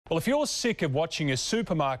Well, if you're sick of watching a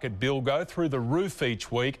supermarket bill go through the roof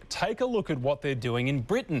each week, take a look at what they're doing in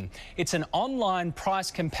Britain. It's an online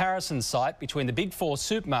price comparison site between the big four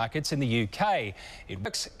supermarkets in the UK. It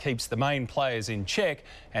works, keeps the main players in check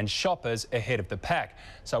and shoppers ahead of the pack.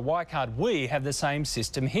 So why can't we have the same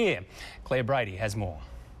system here? Claire Brady has more.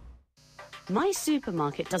 My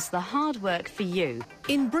supermarket does the hard work for you.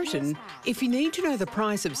 In Britain, if you need to know the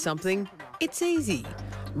price of something, it's easy.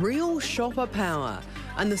 Real shopper power.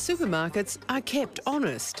 And the supermarkets are kept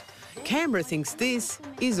honest. Canberra thinks this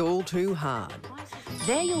is all too hard.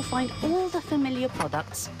 There you'll find all the familiar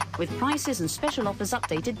products with prices and special offers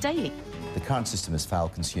updated daily. The current system has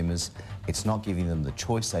failed consumers. It's not giving them the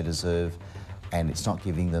choice they deserve, and it's not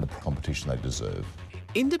giving them the competition they deserve.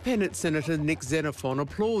 Independent Senator Nick Xenophon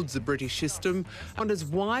applauds the British system and wonders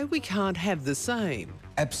why we can't have the same.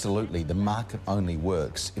 Absolutely, the market only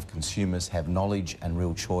works if consumers have knowledge and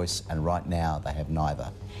real choice, and right now they have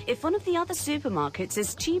neither. If one of the other supermarkets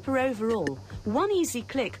is cheaper overall, one easy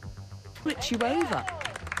click switch you over.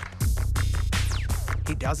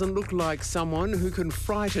 He doesn't look like someone who can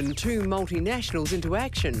frighten two multinationals into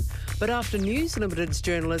action, but after News Limited's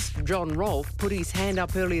journalist John Rolfe put his hand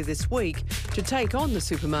up earlier this week to take on the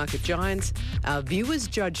supermarket giants, our viewers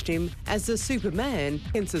judged him as the Superman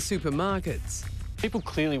against the supermarkets. People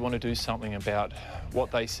clearly want to do something about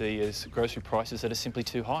what they see as grocery prices that are simply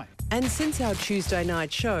too high. And since our Tuesday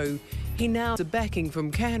night show, he now has a backing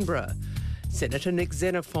from Canberra. Senator Nick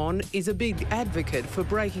Xenophon is a big advocate for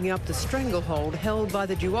breaking up the stranglehold held by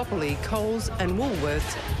the duopoly Coles and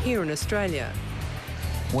Woolworths here in Australia.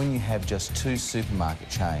 When you have just two supermarket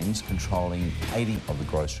chains controlling 80% of the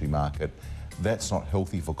grocery market, that's not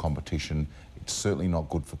healthy for competition. It's certainly not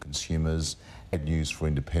good for consumers. Bad news for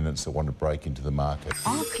independents that want to break into the market.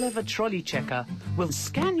 Our clever trolley checker will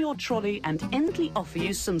scan your trolley and instantly offer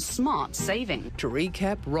you some smart saving. To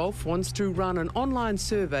recap, Rolfe wants to run an online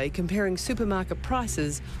survey comparing supermarket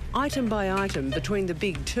prices item by item between the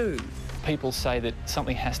big two. People say that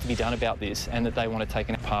something has to be done about this and that they want to take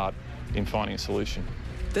a part in finding a solution.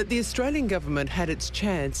 That the Australian government had its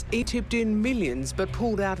chance, it tipped in millions but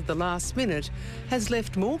pulled out at the last minute, has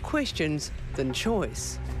left more questions than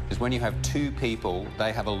choice. Because when you have two people,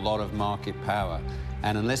 they have a lot of market power,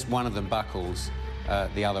 and unless one of them buckles,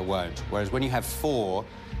 the other won't. Whereas when you have four,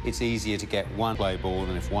 it's easier to get one play ball,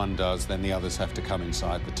 and if one does, then the others have to come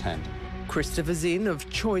inside the tent. Christopher Zinn of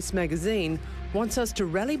Choice magazine wants us to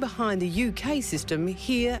rally behind the UK system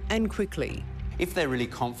here and quickly. If they're really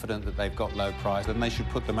confident that they've got low price, then they should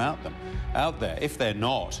put them out there. If they're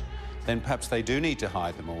not, then perhaps they do need to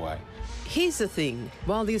hide them away. Here's the thing.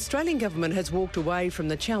 While the Australian government has walked away from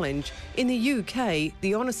the challenge, in the UK,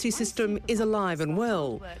 the honesty system is alive and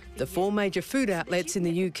well. The four major food outlets in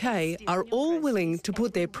the UK are all willing to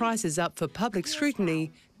put their prices up for public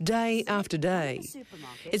scrutiny day after day.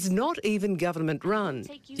 It's not even government-run.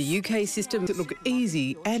 The UK system doesn't look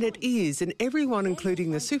easy, and it is, and everyone,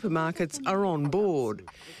 including the supermarkets, are on board.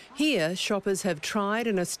 Here, shoppers have tried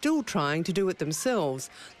and are still trying to do it themselves,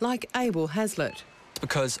 like Abel Hazlitt.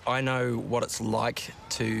 Because I know what it's like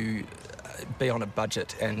to be on a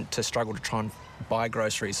budget and to struggle to try and buy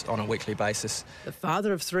groceries on a weekly basis. The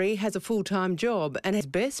father of three has a full-time job and has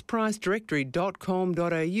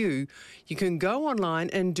bestpricedirectory.com.au. You can go online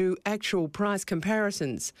and do actual price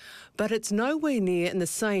comparisons, but it's nowhere near in the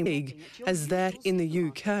same league as that in the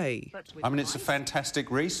UK. I mean, it's a fantastic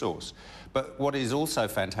resource, but what is also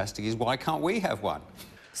fantastic is why can't we have one?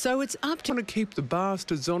 So it's up to keep the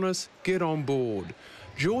bastards on us, get on board.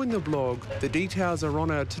 Join the blog. The details are on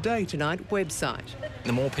our Today Tonight website.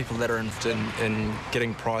 The more people that are interested in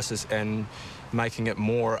getting prices and making it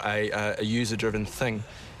more a user-driven thing,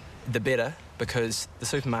 the better, because the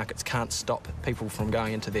supermarkets can't stop people from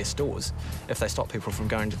going into their stores. If they stop people from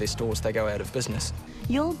going to their stores, they go out of business.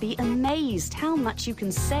 You'll be amazed how much you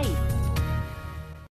can save.